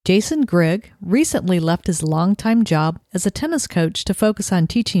Jason Grigg recently left his longtime job as a tennis coach to focus on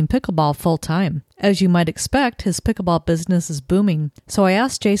teaching pickleball full-time. As you might expect, his pickleball business is booming, so I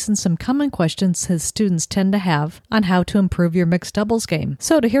asked Jason some common questions his students tend to have on how to improve your mixed doubles game.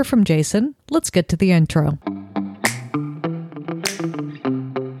 So to hear from Jason, let's get to the intro.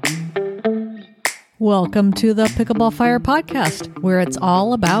 Welcome to the Pickleball Fire Podcast, where it's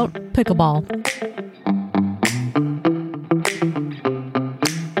all about pickleball.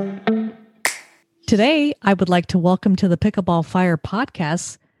 Today, I would like to welcome to the Pickleball Fire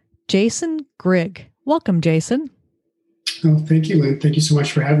Podcast, Jason Grigg. Welcome, Jason. Oh, thank you, Lynn. Thank you so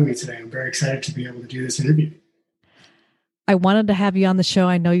much for having me today. I'm very excited to be able to do this interview. I wanted to have you on the show.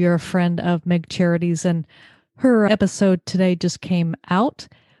 I know you're a friend of Meg Charity's, and her episode today just came out.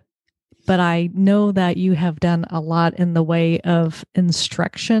 But I know that you have done a lot in the way of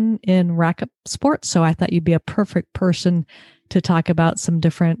instruction in racket sports, so I thought you'd be a perfect person to talk about some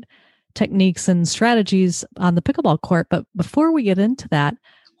different techniques and strategies on the pickleball court. But before we get into that,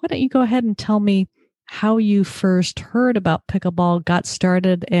 why don't you go ahead and tell me how you first heard about pickleball, got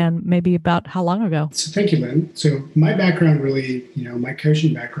started, and maybe about how long ago? So thank you, Lynn. So my background really, my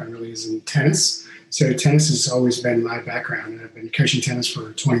coaching background really is in tennis. So tennis has always been my background, and I've been coaching tennis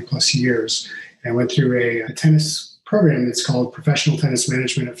for 20 plus years. And I went through a tennis program that's called Professional Tennis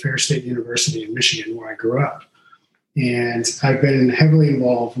Management at Fair State University in Michigan, where I grew up. And I've been heavily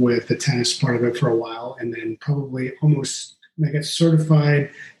involved with the tennis part of it for a while, and then probably I got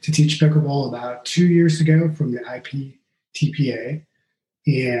certified to teach pickleball about 2 years ago from the IPTPA.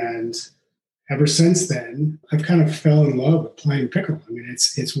 And ever since then, I've kind of fell in love with playing pickleball. I mean,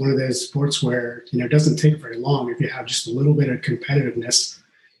 it's one of those sports where, it doesn't take very long. If you have just a little bit of competitiveness,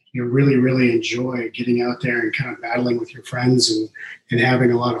 you really, really enjoy getting out there and kind of battling with your friends and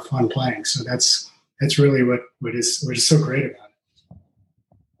having a lot of fun playing. So that's really what is so great about it.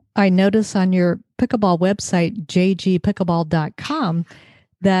 I notice on your pickleball website, jgpickleball.com,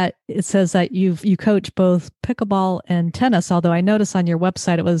 that it says that you coach both pickleball and tennis, although I notice on your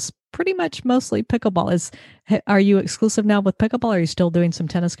website it was pretty much mostly pickleball. Are you exclusive now with pickleball, or are you still doing some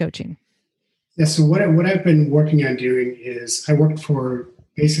tennis coaching? Yeah, so what I've been working on doing is I worked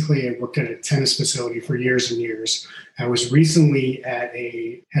at a tennis facility for years and years. I was recently had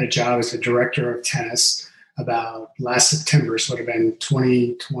a job as a director of tennis about last September, so it would have been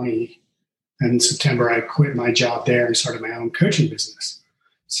 2020. In September, I quit my job there and started my own coaching business.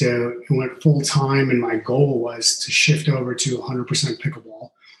 So it went full time, and my goal was to shift over to 100%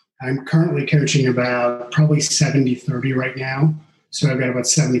 pickleball. I'm currently coaching about probably 70-30 right now. So I've got about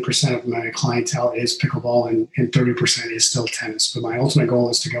 70% of my clientele is pickleball and 30% is still tennis. But my ultimate goal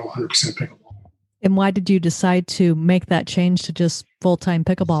is to go 100% pickleball. And why did you decide to make that change to just full-time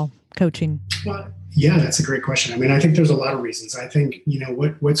pickleball coaching? Yeah, that's a great question. I mean, I think there's a lot of reasons. I think,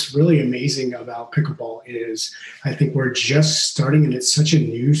 what's really amazing about pickleball is I think we're just starting, and it's such a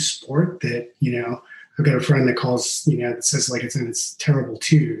new sport that, I've got a friend that calls, that says like it's in its terrible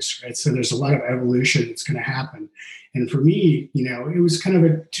twos, right? So there's a lot of evolution that's going to happen. And for me, it was kind of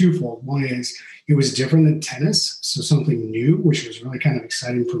a twofold. One is it was different than tennis, so something new, which was really kind of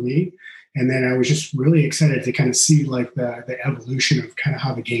exciting for me. And then I was just really excited to kind of see like the evolution of kind of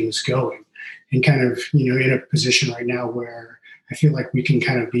how the game is going, and kind of, in a position right now where I feel like we can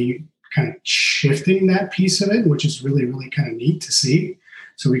kind of be kind of shifting that piece of it, which is really, really kind of neat to see.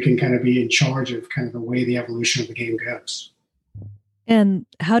 So we can kind of be in charge of kind of the way the evolution of the game goes. And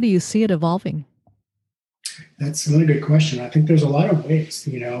how do you see it evolving? That's a really good question. I think there's a lot of ways,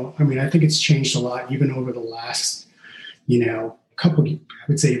 I think it's changed a lot even over the last, couple, I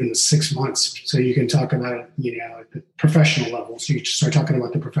would say even the 6 months. So you can talk about it, at the professional level. So you start talking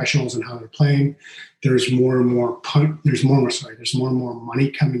about the professionals and how they're playing. There's more and more money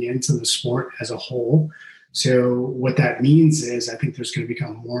coming into the sport as a whole. So what that means is I think there's going to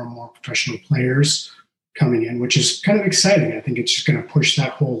become more and more professional players coming in, which is kind of exciting. I think it's just going to push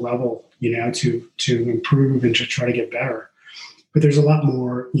that whole level, to improve and to try to get better. But there's a lot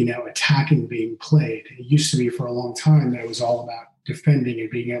more, attacking being played. It used to be for a long time that it was all about defending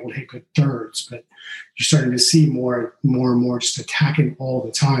and being able to hit good thirds, but you're starting to see more and more just attacking all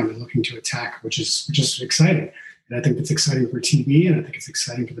the time and looking to attack, which is exciting. And I think it's exciting for TV, and I think it's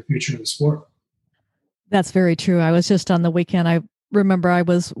exciting for the future of the sport. That's very true. I was just on the weekend. I remember I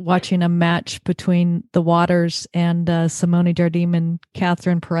was watching a match between the Waters and Simone Jardim and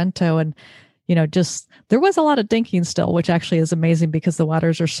Catherine Parento. And, there was a lot of dinking still, which actually is amazing because the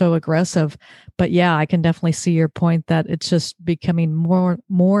Waters are so aggressive. But yeah, I can definitely see your point that it's just becoming more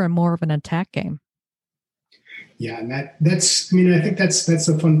and more of an attack game. Yeah. And I think that's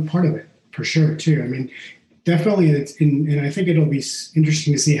a fun part of it for sure too. I mean, Definitely, and I think it'll be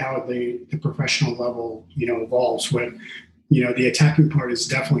interesting to see how the professional level, evolves. When the attacking part is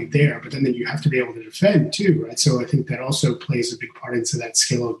definitely there, but then you have to be able to defend too, right? So I think that also plays a big part into that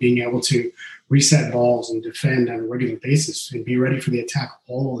skill of being able to reset balls and defend on a regular basis and be ready for the attack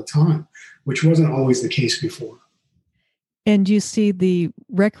all the time, which wasn't always the case before. And you see the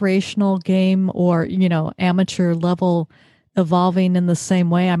recreational game or, amateur level evolving in the same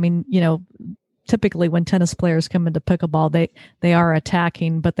way? I mean, typically when tennis players come into pickleball, they are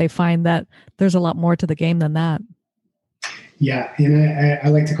attacking, but they find that there's a lot more to the game than that. Yeah, and I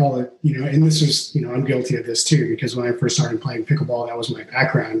like to call it, and this is, I'm guilty of this too, because when I first started playing pickleball, that was my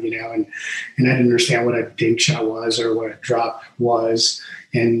background, and I didn't understand what a dink shot was or what a drop was.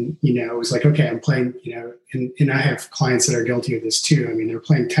 And, it was like, okay, I'm playing, and I have clients that are guilty of this too. I mean, they're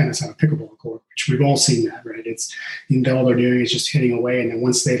playing tennis on a pickleball court, which we've all seen that, right? It's, all they're doing is just hitting away. And then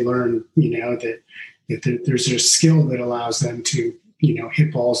once they learn, that there's a skill that allows them to,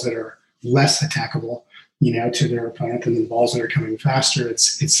 hit balls that are less attackable, to their opponent than the balls that are coming faster.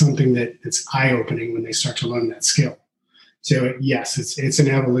 It's something that's eye-opening when they start to learn that skill. So yes, it's an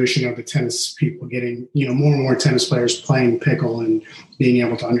evolution of the tennis people getting, more and more tennis players playing pickle and being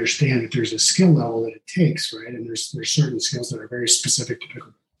able to understand that there's a skill level that it takes, right? And there's certain skills that are very specific to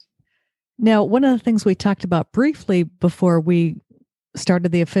pickle. Now, one of the things we talked about briefly before we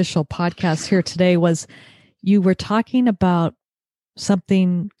started the official podcast here today was you were talking about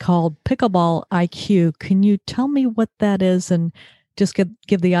something called Pickleball IQ. Can you tell me what that is and just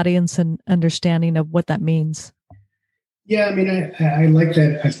give the audience an understanding of what that means? Yeah, I mean, I like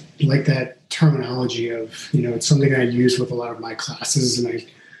that. I like that terminology of, it's something I use with a lot of my classes, and I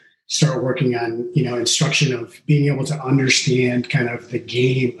start working on, instruction of being able to understand kind of the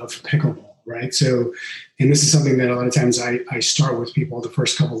game of pickleball, right? So, and this is something that a lot of times I start with people, the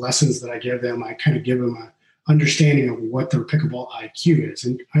first couple lessons that I give them, I kind of give them a understanding of what their pickleball IQ is.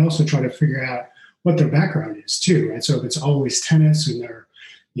 And I also try to figure out what their background is too, right? So if it's always tennis and they're,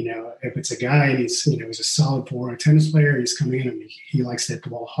 if it's a guy and he's a solid forward tennis player, he's coming in and he likes to hit the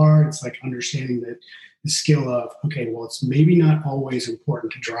ball hard. It's like understanding that the skill of, okay, well, it's maybe not always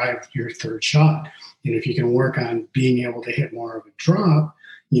important to drive your third shot. And if you can work on being able to hit more of a drop,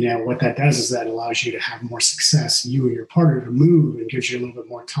 what that does is that allows you to have more success, you and your partner to move, and gives you a little bit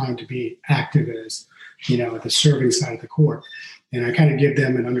more time to be active as, at the serving side of the court. And I kind of give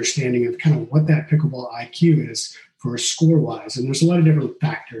them an understanding of kind of what that pickleball IQ is for score-wise. And there's a lot of different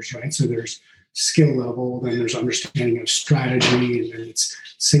factors, right? So there's skill level, then there's understanding of strategy, and then it's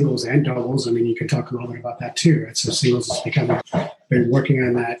singles and doubles. I mean, you can talk a little bit about that too, right? So singles is becoming, been working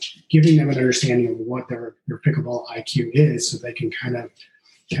on that, giving them an understanding of what their pickleball IQ is, so they can kind of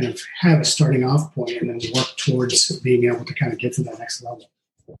have a starting off point and then work towards being able to kind of get to that next level.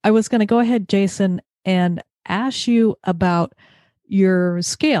 I was going to go ahead, Jason, and ask you about your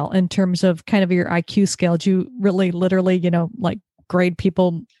scale in terms of kind of your IQ scale. Do you really literally, like grade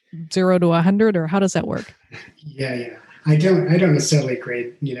people 0 to 100, or how does that work? Yeah. I don't necessarily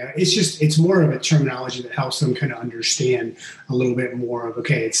grade, it's more of a terminology that helps them kind of understand a little bit more of,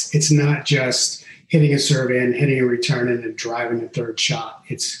 okay, it's not just hitting a serve in, hitting a return in, and driving a third shot.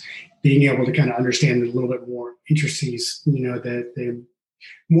 It's being able to kind of understand a little bit more intricacies, that they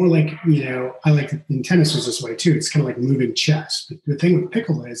more like, I like in tennis was this way too. It's kind of like moving chess. But the thing with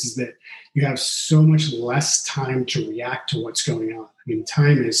pickle is that you have so much less time to react to what's going on. I mean,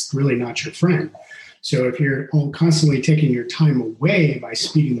 time is really not your friend. So if you're constantly taking your time away by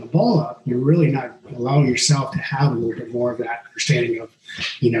speeding the ball up, you're really not allowing yourself to have a little bit more of that understanding of,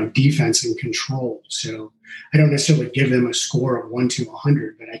 defense and control. So I don't necessarily give them a score of 1 to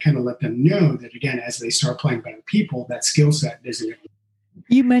 100, but I kind of let them know that, again, as they start playing better people, that skill set isn't.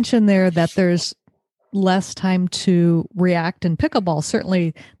 You mentioned there that there's less time to react in pickleball,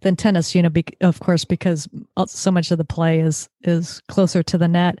 certainly than tennis, of course, because so much of the play is closer to the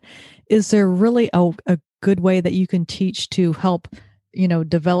net. Is there really a good way that you can teach to help,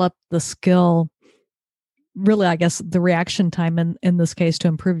 develop the skill, really, I guess, the reaction time in this case to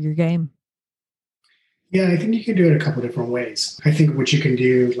improve your game? Yeah, I think you can do it a couple different ways. I think what you can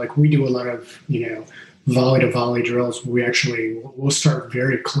do, like we do a lot of, volley to volley drills. We'll start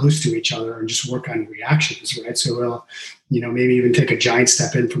very close to each other and just work on reactions, right? So we'll, maybe even take a giant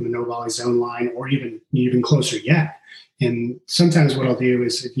step in from the no volley zone line, or even closer yet. And sometimes what I'll do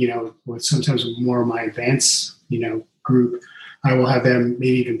is, with sometimes more of my advanced, group, I will have them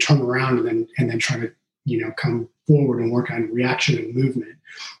maybe even turn around and then try to, come forward and work on reaction and movement.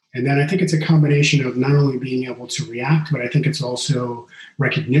 And then I think it's a combination of not only being able to react, but I think it's also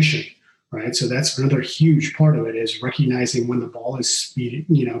recognition, right? So that's another huge part of it, is recognizing when the ball is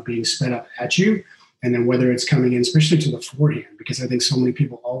being sped up at you, And then whether it's coming in, especially to the forehand, because I think so many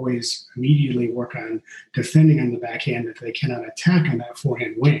people always immediately work on defending on the backhand that they cannot attack on that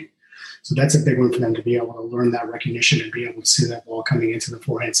forehand wing. So that's a big one for them to be able to learn that recognition and be able to see that ball coming into the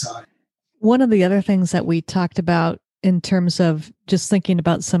forehand side. One of the other things that we talked about in terms of just thinking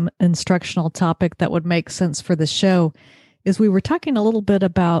about some instructional topic that would make sense for the show is we were talking a little bit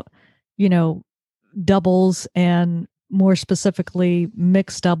about, doubles and more specifically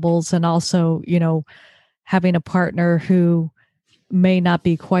mixed doubles, and also, having a partner who may not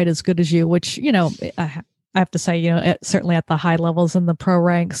be quite as good as you, which, I have to say, certainly at the high levels in the pro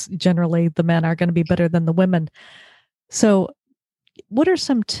ranks, generally the men are going to be better than the women. So what are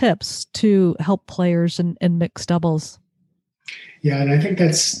some tips to help players in mixed doubles? Yeah, and I think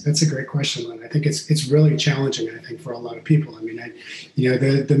that's a great question, Lynn. I think it's really challenging. I think for a lot of people. I mean,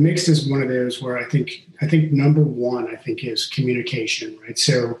 the mixed is one of those where I think number one is communication, right?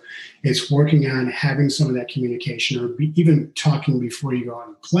 So it's working on having some of that communication, or even talking before you go out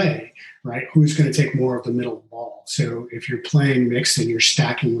and play, right? Who's going to take more of the middle ball? So if you're playing mixed and you're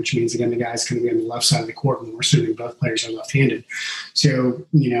stacking, which means again the guy's going to be on the left side of the court, and we're assuming both players are left-handed. So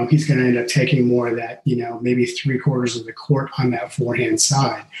he's going to end up taking more of that, maybe 3/4 of the court on that forehand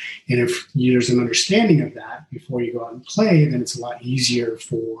side. And if there's an understanding of that before you go out and play, then it's a lot easier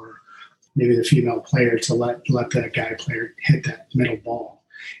for maybe the female player to let the guy player hit that middle ball.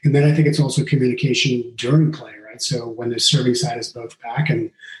 And then I think it's also communication during play, right? So when the serving side is both back and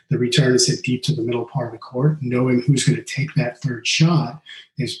the return is hit deep to the middle part of the court, knowing who's going to take that third shot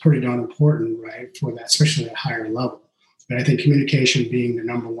is pretty darn important, right? For that, especially at a higher level. But I think communication being the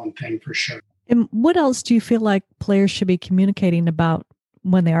number one thing for sure. And what else do you feel like players should be communicating about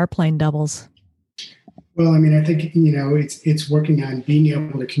when they are playing doubles? Well, I mean, I think, it's working on being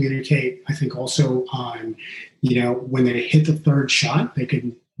able to communicate, I think also on, when they hit the third shot, they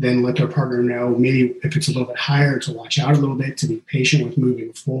could then let their partner know, maybe if it's a little bit higher, to watch out a little bit, to be patient with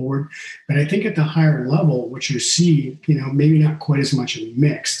moving forward. But I think at the higher level, what you see, maybe not quite as much in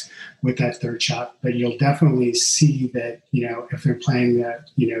mixed with that third shot, but you'll definitely see that, if they're playing that,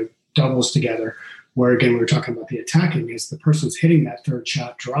 doubles together, where again, we were talking about the attacking, is the person's hitting that third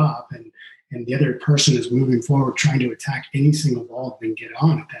shot drop and the other person is moving forward, trying to attack any single ball and get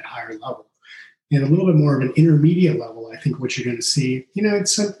on at that higher level. And a little bit more of an intermediate level, I think what you're going to see,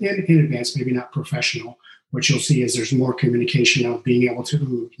 it's in advance, maybe not professional. What you'll see is there's more communication of being able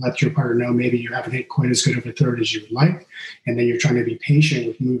to let your partner know maybe you haven't hit quite as good of a third as you would like. And then you're trying to be patient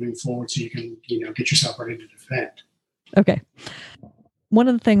with moving forward so you can, get yourself ready to defend. Okay. One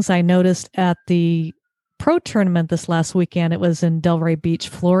of the things I noticed at the pro tournament this last weekend, it was in Delray Beach,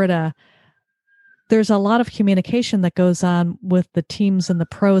 Florida. There's a lot of communication that goes on with the teams and the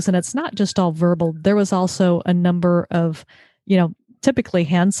pros, and it's not just all verbal. There was also a number of, typically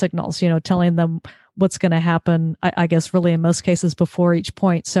hand signals, telling them what's going to happen, I guess really in most cases before each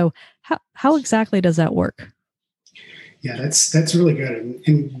point. So how exactly does that work? Yeah, that's really good.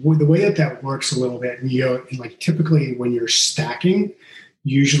 And the way that works a little bit, like typically when you're stacking,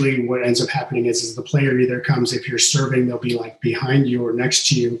 usually what ends up happening is the player either comes, if you're serving, they'll be like behind you or next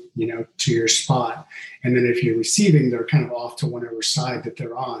to you, to your spot. And then if you're receiving, they're kind of off to whatever side that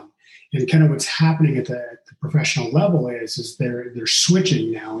they're on. And kind of what's happening at the professional level is they're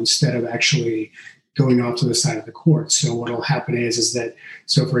switching now instead of actually going off to the side of the court. So what will happen is that,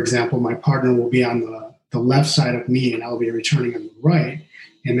 so for example, my partner will be on the left side of me and I'll be returning on the right.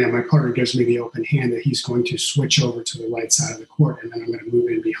 And then my partner gives me the open hand that he's going to switch over to the right side of the court, and then I'm going to move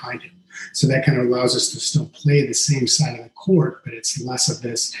in behind him. So that kind of allows us to still play the same side of the court, but it's less of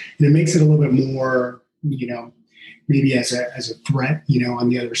this. And it makes it a little bit more, maybe as a threat, on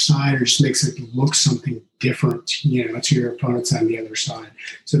the other side, or just makes it look something different, to your opponents on the other side.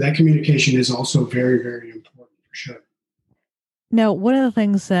 So that communication is also very, very important for sure. Now, one of the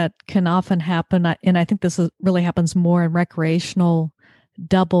things that can often happen, and I think really happens more in recreational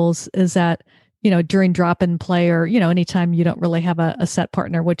doubles, is that, during drop-in play or, anytime you don't really have a set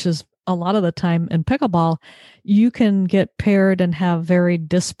partner, which is a lot of the time in pickleball, you can get paired and have very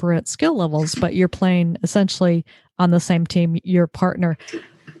disparate skill levels, but you're playing essentially on the same team, your partner.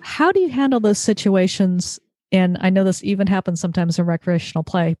 How do you handle those situations? And I know this even happens sometimes in recreational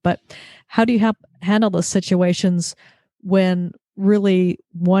play, but how do you handle those situations when really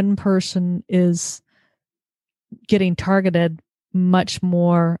one person is getting targeted much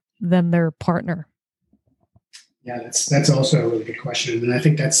more than their partner? Yeah, that's also a really good question. And I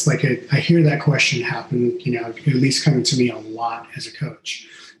think that's I hear that question happen, at least coming to me a lot as a coach.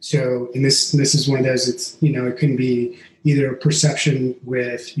 So, and this is one of those, it can be either a perception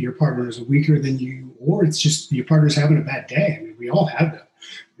with your partner is weaker than you, or it's just your partner's having a bad day. I mean, we all have them,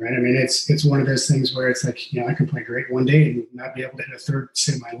 right? I mean, it's one of those things where it's like, I can play great one day and not be able to hit a third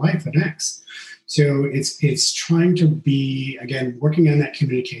say my life the next. So it's trying to be, again, working on that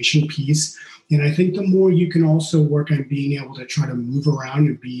communication piece. And I think the more you can also work on being able to try to move around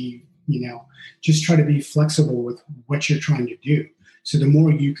and be, just try to be flexible with what you're trying to do. So the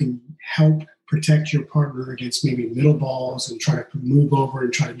more you can help protect your partner against maybe middle balls and try to move over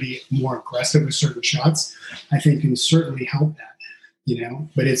and try to be more aggressive with certain shots, I think can certainly help that.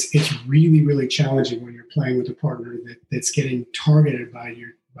 But it's really, really challenging when you're playing with a partner that's getting targeted by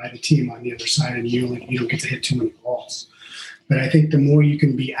the team on the other side, and you don't get to hit too many balls. But I think the more you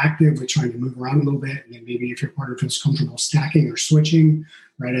can be active with trying to move around a little bit, and then maybe if your partner feels comfortable stacking or switching,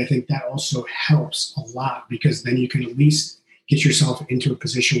 right, I think that also helps a lot, because then you can at least get yourself into a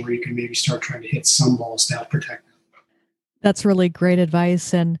position where you can maybe start trying to hit some balls to help protect them. That's really great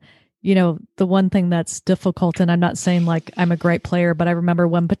advice. And, the one thing that's difficult, and I'm not saying like I'm a great player, but I remember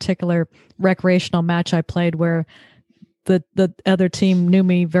one particular recreational match I played where the other team knew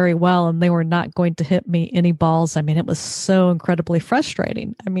me very well and they were not going to hit me any balls. I mean, it was so incredibly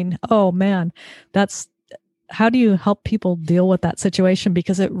frustrating. I mean, oh man, how do you help people deal with that situation?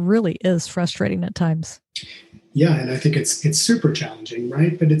 Because it really is frustrating at times. Yeah, and I think it's super challenging,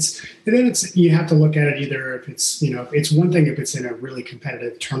 right? But you have to look at it either if it's it's one thing if it's in a really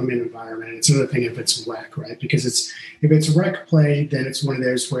competitive tournament environment. It's another thing if it's rec, right? Because if it's rec play, then it's one of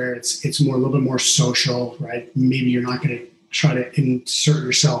those where it's more a little bit more social, right? Maybe you're not going to try to insert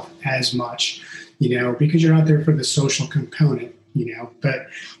yourself as much, because you're out there for the social component. But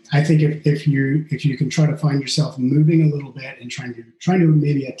I think if you can try to find yourself moving a little bit and trying to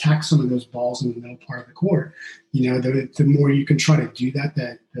maybe attack some of those balls in the middle part of the court, the more you can try to do that,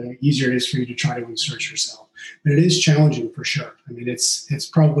 the easier it is for you to try to insert yourself. But it is challenging for sure. I mean, it's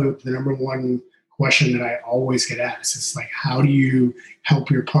probably the number one question that I always get asked. It's like, how do you help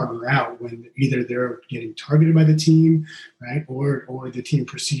your partner out when either they're getting targeted by the team, right? Or the team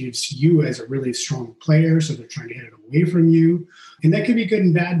perceives you as a really strong player, so they're trying to hit it away from you. And that can be good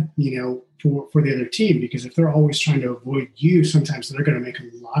and bad, for the other team, because if they're always trying to avoid you, sometimes they're going to make a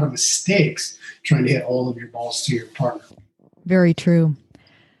lot of mistakes trying to hit all of your balls to your partner. Very true.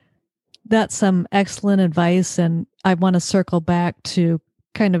 That's some excellent advice. And I want to circle back to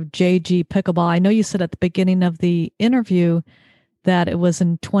kind of JG Pickleball. I know you said at the beginning of the interview that it was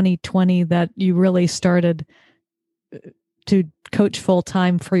in 2020 that you really started to coach full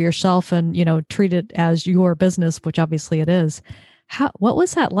time for yourself and, treat it as your business, which obviously it is. What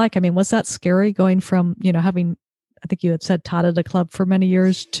was that like? I mean, was that scary going from, having, I think you had said taught at a club for many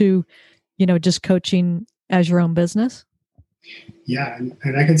years to, just coaching as your own business? Yeah.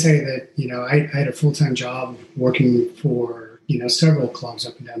 And I can say that, I had a full-time job working for, several clubs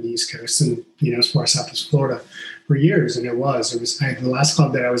up and down the East Coast and, as far as Southwest Florida for years. And the last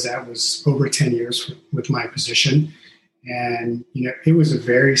club that I was at was over 10 years with my position. And, it was a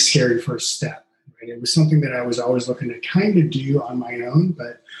very scary first step, right? It was something that I was always looking to kind of do on my own,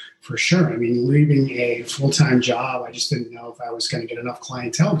 but for sure, I mean, leaving a full-time job, I just didn't know if I was going to get enough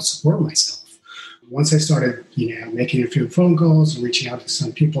clientele to support myself. Once I started, making a few phone calls and reaching out to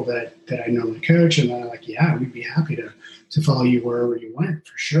some people that I normally coach, and they're like, yeah, we'd be happy to follow you wherever you went,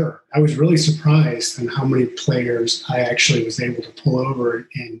 for sure. I was really surprised on how many players I actually was able to pull over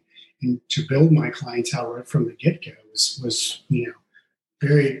and to build my clientele right from the get-go was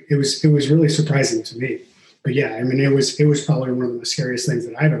it was really surprising to me. But yeah, I mean, it was probably one of the scariest things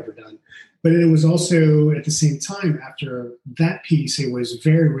that I've ever done. But it was also, at the same time, after that piece, it was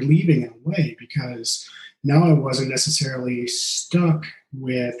very relieving in a way, because now I wasn't necessarily stuck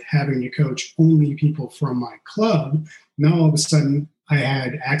with having to coach only people from my club. Now all of a sudden I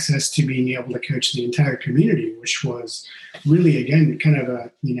had access to being able to coach the entire community, which was really, again, kind of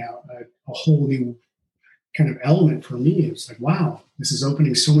a whole new kind of element for me. It was like, wow, this is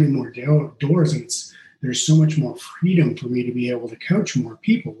opening so many more doors, and there's so much more freedom for me to be able to coach more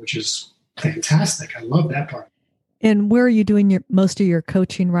people, which is fantastic. I love that part. And where are you doing most of your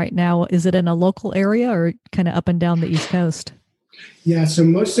coaching right now? Is it in a local area or kind of up and down the East Coast? Yeah, so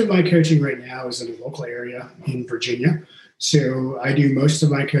most of my coaching right now is in a local area in Virginia. So I do most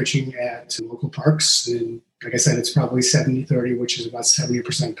of my coaching at local parks. And like I said, it's probably 70-30, which is about 70%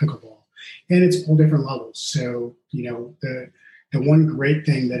 pickleball. And it's all different levels. So, the one great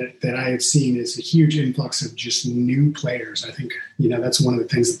thing that I have seen is a huge influx of just new players. I think, that's one of the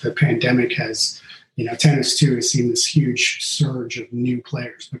things that the pandemic has, tennis too has seen this huge surge of new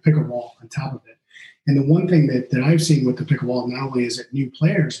players, but pickleball on top of it. And the one thing that I've seen with the pickleball, not only is it new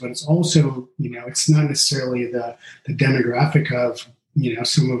players, but it's also, it's not necessarily the demographic of,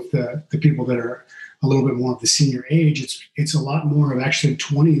 some of the people that are a little bit more of the senior age, it's a lot more of actually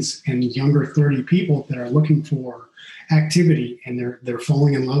 20s and younger 30 people that are looking for activity, and they're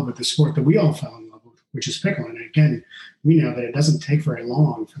falling in love with the sport that we all fell in love with, which is pickle. And again, we know that it doesn't take very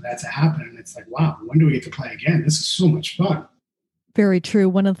long for that to happen. And it's like, wow, when do we get to play again? This is so much fun. Very true.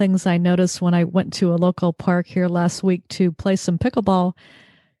 One of the things I noticed when I went to a local park here last week to play some pickleball,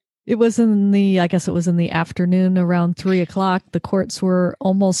 it was in the afternoon around 3:00. The courts were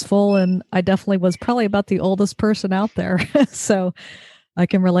almost full, and I definitely was probably about the oldest person out there. So I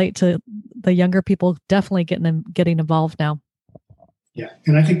can relate to the younger people definitely getting involved now. Yeah.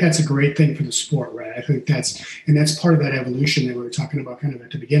 And I think that's a great thing for the sport, right? I think that's part of that evolution that we were talking about kind of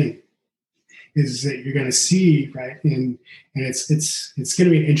at the beginning, is that you're going to see, right? And it's going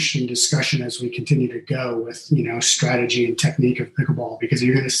to be an interesting discussion as we continue to go with, strategy and technique of pickleball, because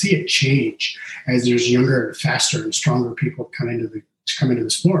you're going to see it change as there's younger, faster, and stronger people come into the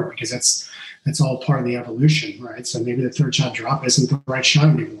sport, because that's all part of the evolution, right? So maybe the third shot drop isn't the right shot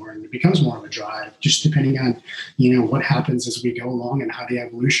anymore, and it becomes more of a drive, just depending on, what happens as we go along and how the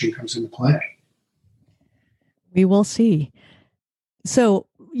evolution comes into play. We will see. So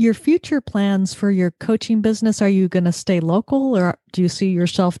your future plans for your coaching business, are you going to stay local, or do you see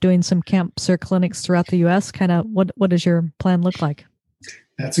yourself doing some camps or clinics throughout the U.S.? Kind of what does your plan look like?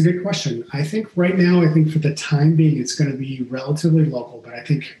 That's a good question. I think right now, for the time being, it's going to be relatively local, but I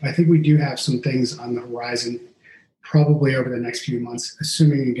think we do have some things on the horizon probably over the next few months,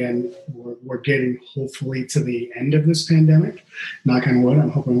 assuming, again, we're getting hopefully to the end of this pandemic. Knock on wood, I'm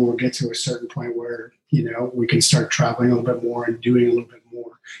hoping we'll get to a certain point where, we can start traveling a little bit more and doing a little bit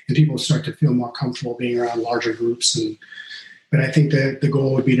more, and people start to feel more comfortable being around larger groups. But I think that the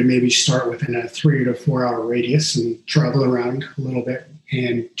goal would be to maybe start within a 3 to 4 hour radius and travel around a little bit,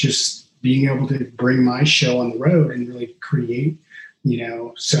 and just being able to bring my show on the road and really create,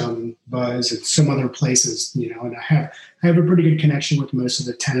 some buzz at some other places, and I have a pretty good connection with most of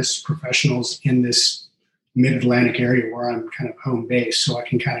the tennis professionals in this mid-Atlantic area where I'm kind of home base. So I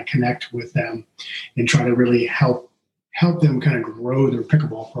can kind of connect with them and try to really help them kind of grow their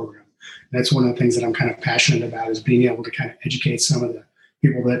pickleball program. That's one of the things that I'm kind of passionate about, is being able to kind of educate some of the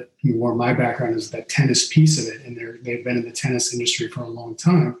people that, more my background is that tennis piece of it, and they've been in the tennis industry for a long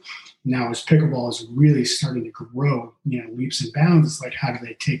time. Now, as pickleball is really starting to grow, leaps and bounds, it's like, how do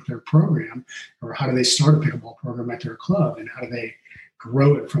they take their program, or how do they start a pickleball program at their club, and how do they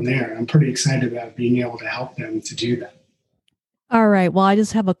grow it from there? And I'm pretty excited about being able to help them to do that. All right. Well, I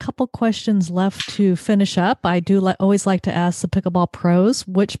just have a couple questions left to finish up. I do always like to ask the pickleball pros,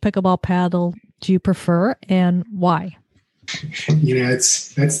 which pickleball paddle do you prefer and why?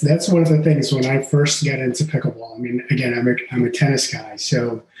 That's one of the things when I first got into pickleball. I mean, again, I'm a tennis guy,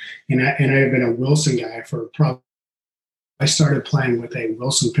 so and I've been a Wilson guy for probably. I started playing with a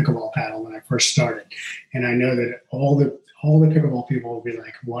Wilson pickleball paddle when I first started, and I know that all the pickleball people will be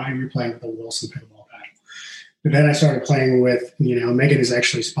like, "Why are you playing with a Wilson pickleball paddle?" But then I started playing with, Megan is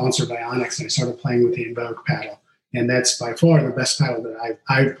actually sponsored by Onyx, and I started playing with the Invoke paddle, and that's by far the best paddle that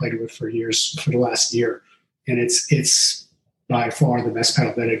I've played with for the last year, and it's by far the best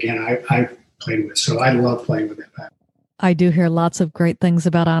paddle that, again, I've played with. So I love playing with that paddle. I do hear lots of great things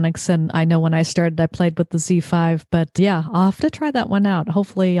about Onyx, and I know when I started, I played with the Z5, but yeah, I'll have to try that one out.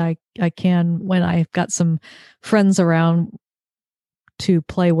 Hopefully I can, when I've got some friends around to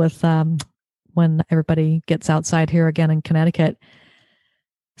play with, when everybody gets outside here again in Connecticut.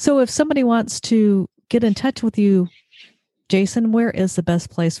 So if somebody wants to get in touch with you, Jason, where is the best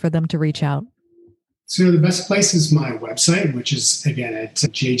place for them to reach out? So the best place is my website, which is, again, at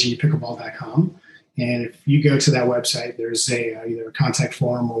jgpickleball.com. And if you go to that website, there's either a contact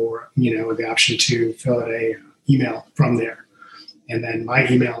form or, the option to fill out a email from there. And then my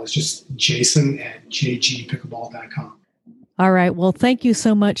email is just jason@jgpickleball.com. All right. Well, thank you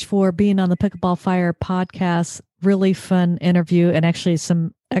so much for being on the Pickleball Fire podcast. Really fun interview, and actually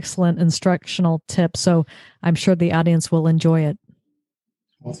some excellent instructional tips. So I'm sure the audience will enjoy it.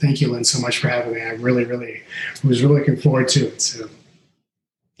 Well, thank you, Lynn, so much for having me. I really, really was really looking forward to it. So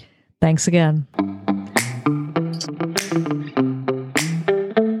thanks again.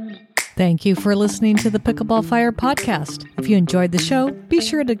 Thank you for listening to the Pickleball Fire podcast. If you enjoyed the show, be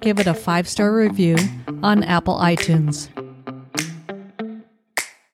sure to give it a 5-star review on Apple iTunes.